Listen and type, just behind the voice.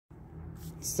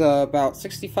It's about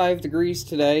 65 degrees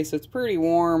today, so it's pretty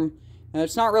warm.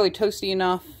 It's not really toasty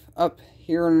enough up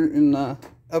here in the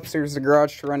upstairs of the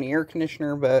garage to run the air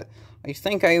conditioner, but I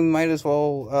think I might as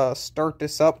well start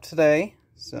this up today.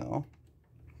 So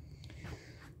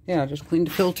yeah, I just cleaned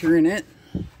the filter in it.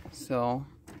 So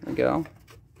there we go.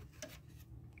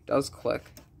 It does click.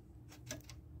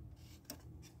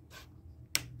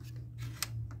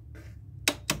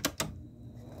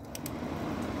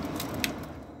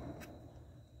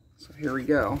 So here we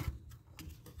go.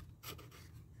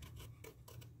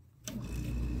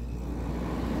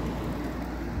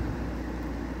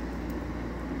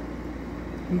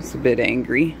 It's a bit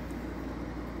angry.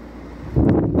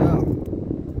 Oh.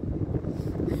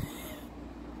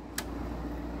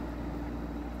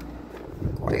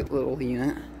 Quiet little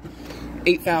unit.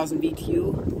 8,000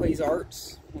 BTU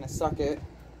Quasarts in a socket.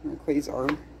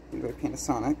 Quasar, by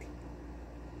Panasonic.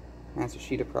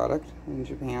 Matsushita product in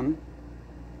Japan.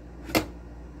 I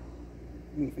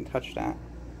didn't even touch that.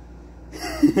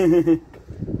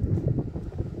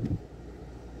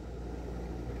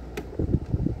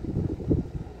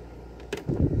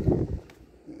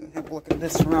 Have a look at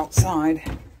this from outside.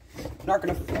 I'm not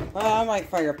gonna. I might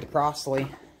fire up the Crossley.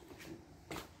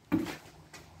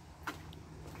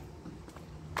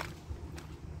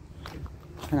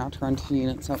 Try not to run 2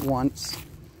 units at once.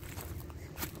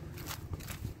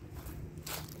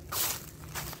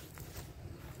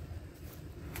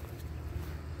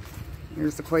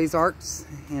 Here's the Quasarts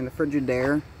and the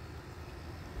Frigidaire.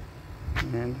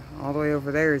 And all the way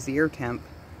over there is the air temp.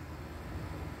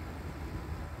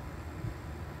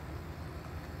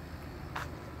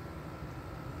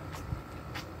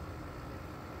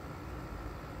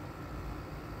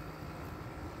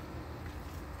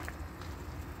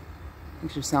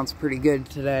 Actually sounds pretty good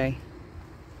today.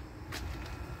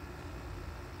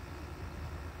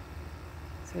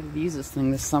 Decided to use this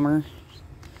thing this summer.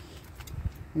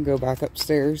 And go back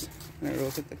upstairs and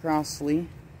look at the Crossley.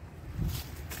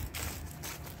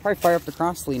 Probably fire up the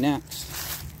Crossley next.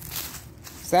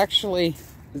 It's actually,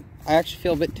 I actually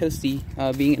feel a bit toasty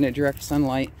being in a direct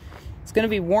sunlight. It's going to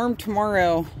be warm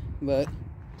tomorrow, but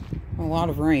a lot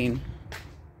of rain.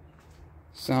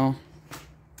 So,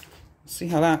 let's see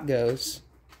how that goes.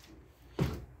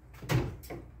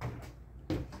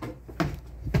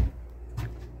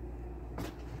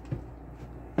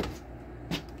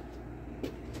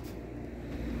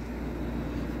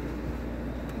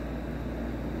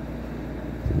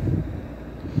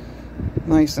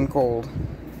 Nice and cold.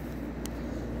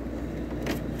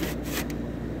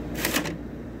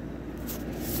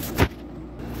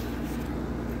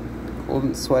 Cold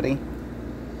and sweaty.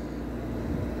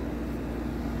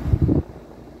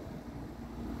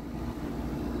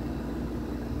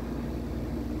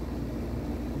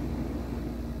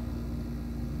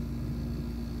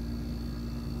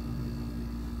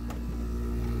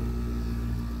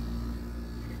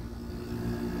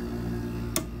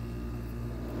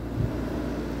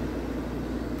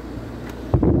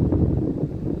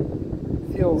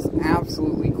 Feels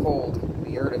absolutely cold,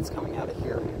 the air that's coming out of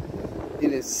here.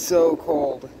 It is so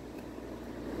cold.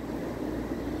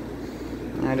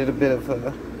 I did a bit of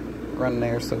a run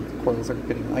there, so the coils are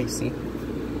getting icy.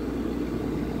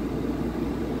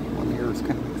 One here is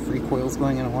kind of like 3 coils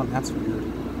going in one. That's weird.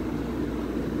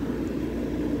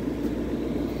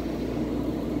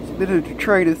 There's a bit of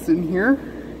detritus in here.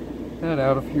 Get that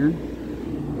out of here.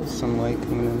 There's sunlight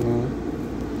coming in there.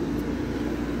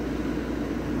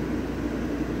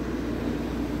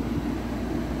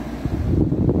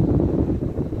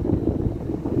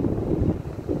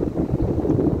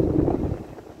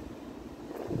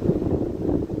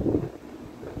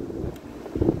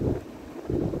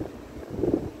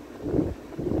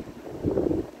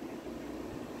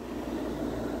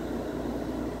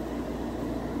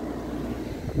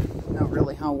 Not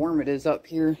really how warm it is up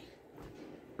here.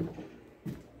 So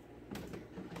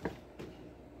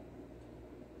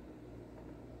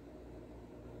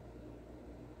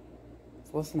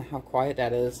listen to how quiet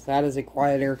that is. That is a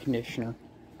quiet air conditioner.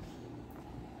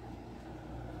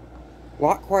 A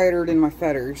lot quieter than my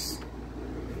Fetters.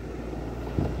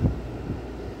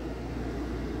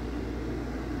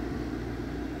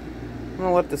 I'm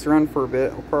gonna let this run for a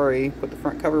bit. I'll probably put the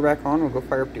front cover back on. We'll go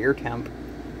fire up the air temp.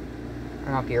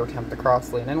 Or not the air temp, the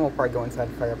Crossley, and then we'll probably go inside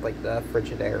and fire up like the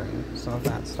Frigidaire and some of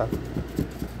that stuff.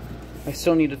 I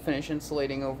still need to finish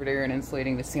insulating over there and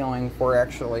insulating the ceiling before I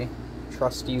actually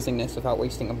trust using this without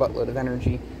wasting a buttload of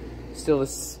energy. Still,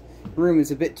 this room is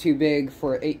a bit too big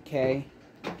for an 8K.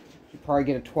 You'd probably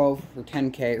get a 12 or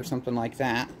 10K or something like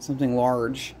that. Something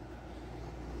large.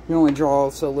 You only draw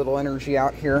so little energy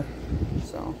out here,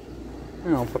 so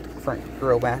And I'll put the front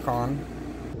grill back on.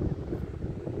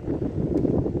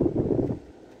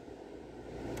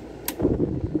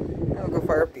 And I'll go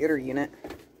fire up the other unit.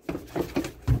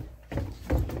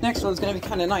 Next one's going to be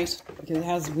kind of nice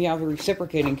because we have a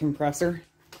reciprocating compressor.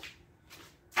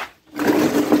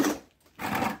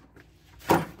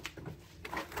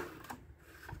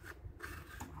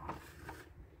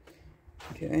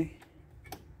 Okay.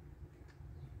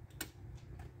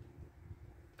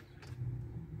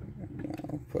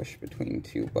 Now push between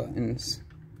two buttons.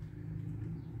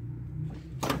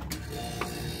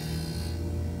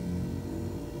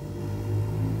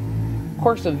 Of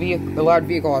course, a loud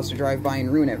vehicle has to drive by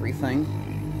and ruin everything.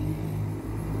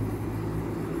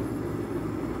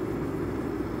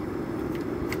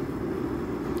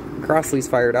 Crossley's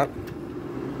fired up.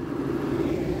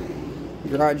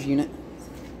 Garage unit.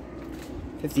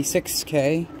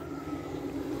 56K.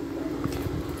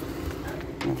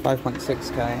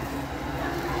 5.6K.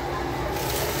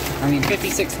 I mean,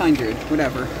 5600,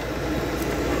 whatever.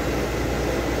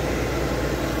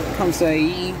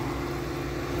 Kamsai.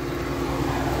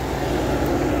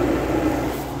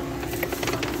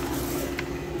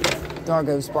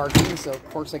 Doggo's barking, so of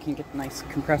course I can get the nice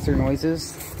compressor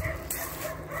noises.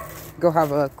 Go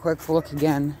have a quick look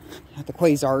again at the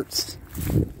Quasarts.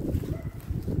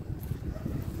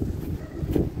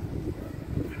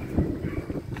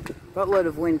 Buttload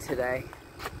of wind today.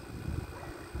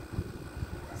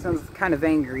 Sounds kind of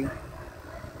angry.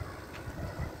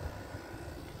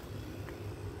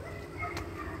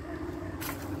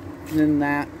 And then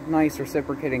that nice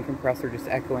reciprocating compressor just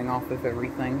echoing off of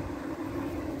everything.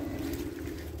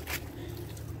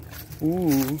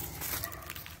 Ooh.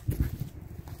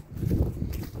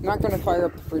 I'm not going to fire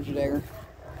up the Frigidaire.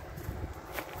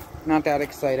 Not that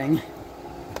exciting.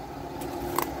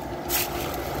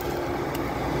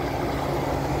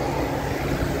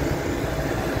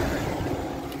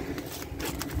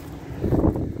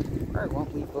 I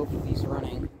won't leave both of these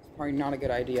running. It's probably not a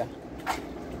good idea.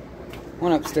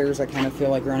 One upstairs I kind of feel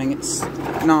like running. It's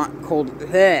not cold.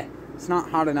 Bleh. It's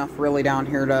not hot enough really down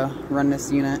here to run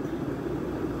this unit.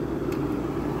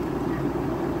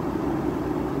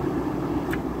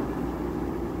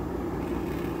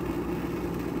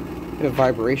 Bit of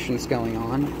vibrations going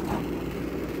on.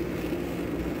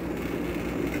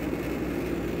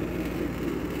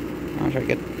 I'll try to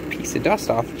get a piece of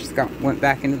dust off. It just went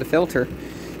back into the filter.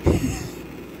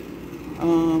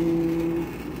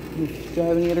 Do I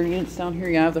have any other units down here?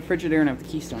 Yeah, I have the Frigidaire and I have the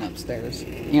Keystone upstairs.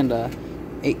 And a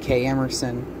 8K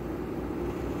Emerson.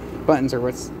 Buttons are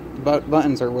what is...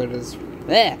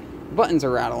 Bleh! Buttons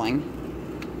are rattling.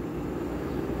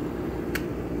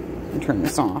 I'll turn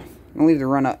this off. I'm gonna leave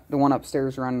the one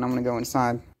upstairs running. I'm gonna go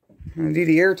inside. I'm gonna do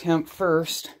the air temp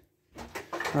first.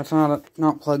 That's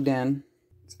not plugged in.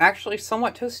 It's actually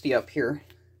somewhat toasty up here.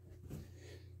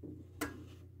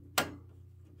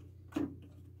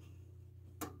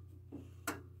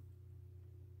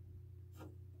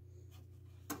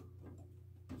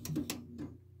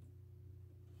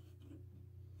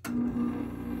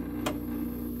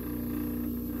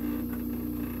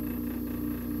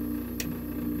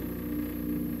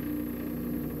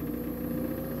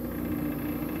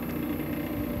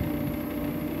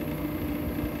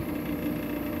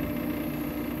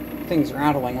 Things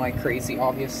rattling like crazy,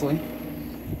 obviously.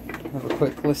 Have a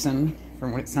quick listen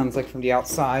from what it sounds like from the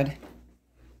outside.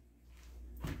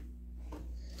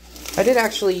 I did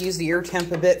actually use the air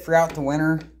temp a bit throughout the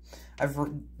winter. I've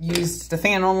used the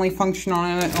fan only function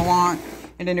on it a lot,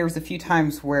 and then there was a few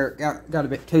times where it got a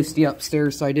bit toasty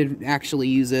upstairs, so I did actually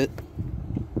use it.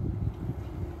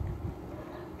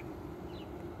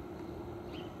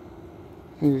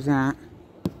 Here's that.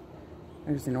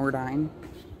 There's the Nordine.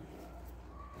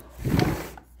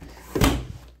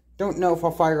 Don't know if I'll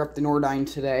fire up the Nordine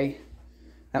today.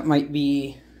 That might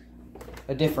be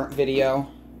a different video.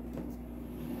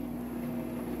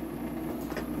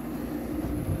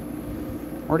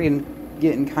 Already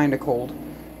getting kind of cold.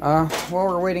 While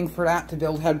we're waiting for that to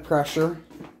build head pressure,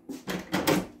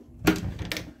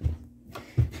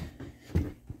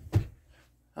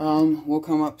 we'll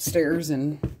come upstairs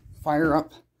and fire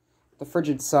up the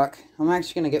Frigid Suck. I'm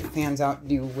actually going to get fans out and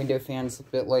do window fans a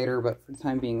bit later, but for the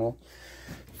time being we'll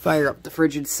fire up the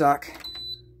Frigid Suck.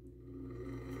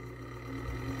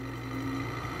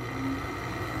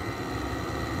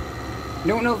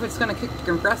 Don't know if it's going to kick the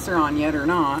compressor on yet or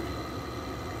not.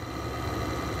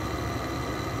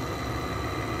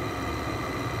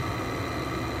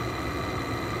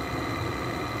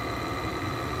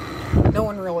 No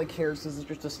one really cares. This is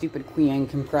just a stupid Qiang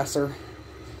compressor.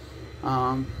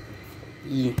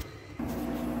 Yeah.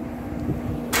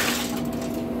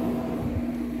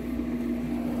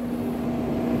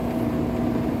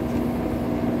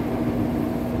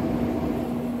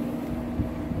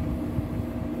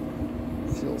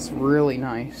 It's really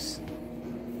nice.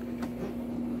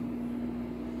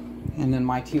 And then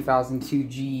my 2002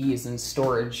 GE is in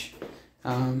storage.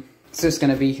 It's just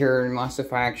going to be here unless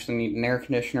if I actually need an air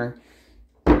conditioner.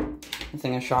 I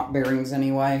think I shop bearings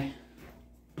anyway.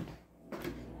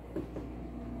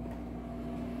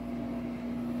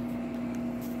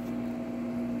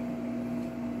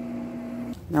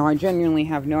 Now I genuinely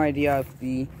have no idea if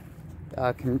the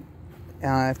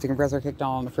compressor kicked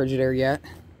on the Frigidaire yet.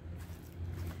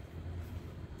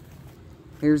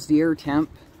 Here's the air temp.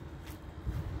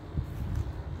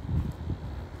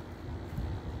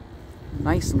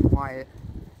 Nice and quiet.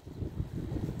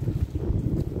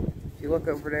 If you look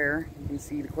over there, you can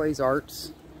see the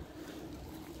Quasarts.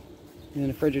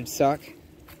 And the Frigid suck.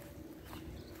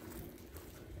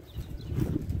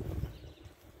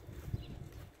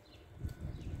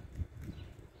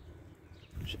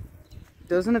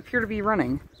 Doesn't appear to be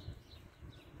running.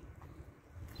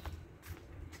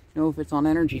 Know if it's on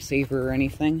energy saver or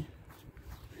anything.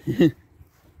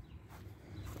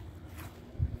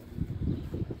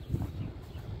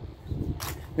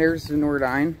 There's the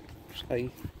Nordyne, which I'll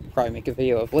probably make a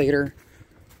video of later.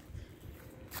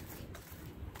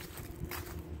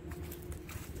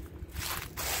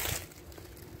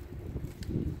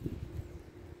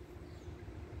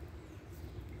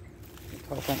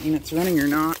 Tell if that unit's running or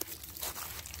not.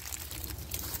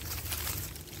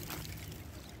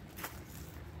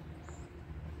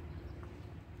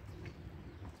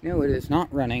 No, it is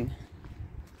not running.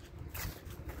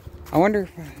 I wonder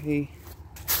if I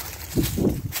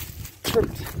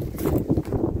tripped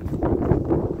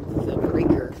the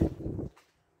breaker.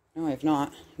 No, I have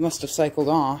not. It must have cycled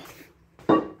off.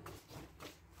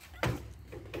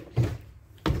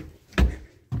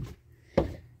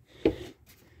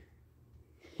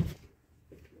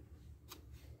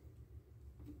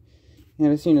 Yeah,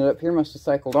 this unit up here must have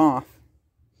cycled off.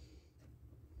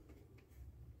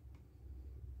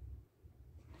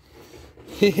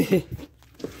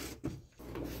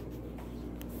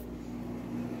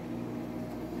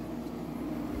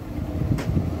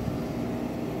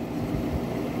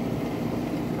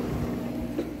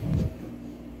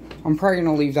 I'm probably going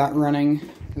to leave that running.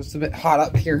 It's a bit hot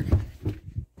up here.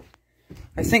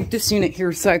 I think this unit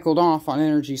here cycled off on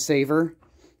energy saver.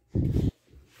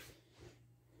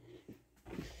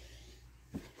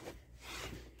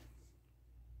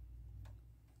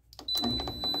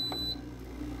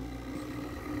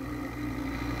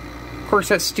 Of course,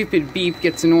 that stupid beep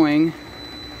gets annoying.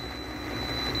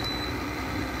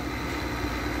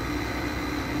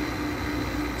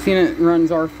 This unit runs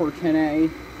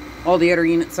R410A. All the other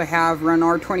units I have run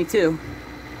R22.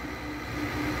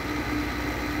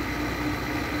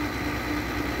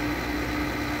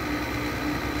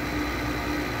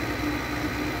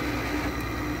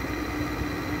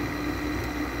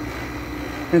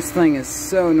 This thing is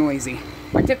so noisy.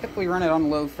 I typically run it on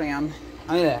low fan.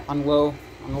 On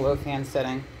the low fan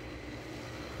setting.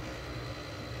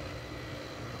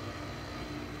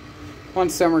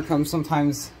 Once summer comes,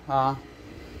 sometimes run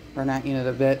that unit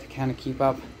a bit to kind of keep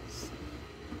up. It's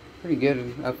pretty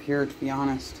good up here, to be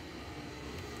honest.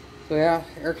 So yeah,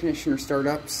 air conditioner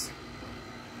startups.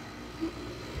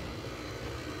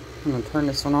 I'm gonna turn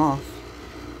this one off.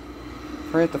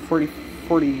 Right at the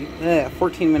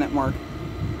 14 minute mark.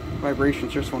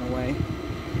 Vibrations just went away.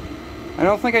 I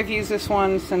don't think I've used this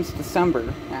one since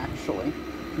December, actually.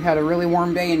 We had a really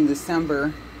warm day in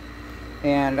December,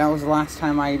 and that was the last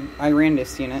time I ran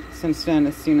this unit. Since then,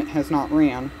 this unit has not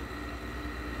ran.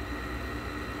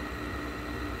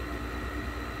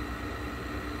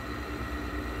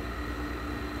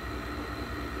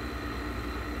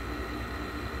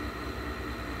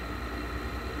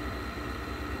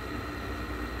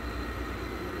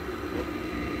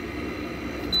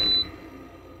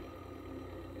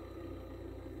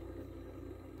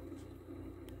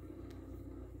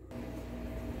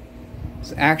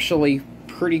 It's actually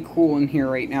pretty cool in here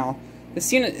right now.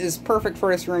 This unit is perfect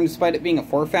for this room despite it being a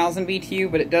 4000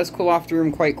 BTU, but it does cool off the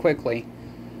room quite quickly.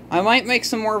 I might make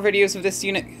some more videos of this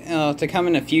unit to come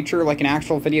in the future, like an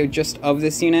actual video just of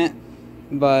this unit.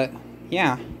 But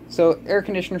yeah, so air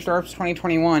conditioner startups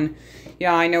 2021.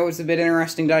 Yeah, I know it was a bit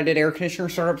interesting that I did air conditioner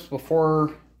startups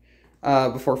before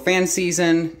fan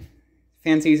season.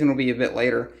 Fan season will be a bit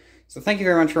later. So thank you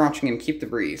very much for watching and keep the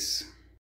breeze.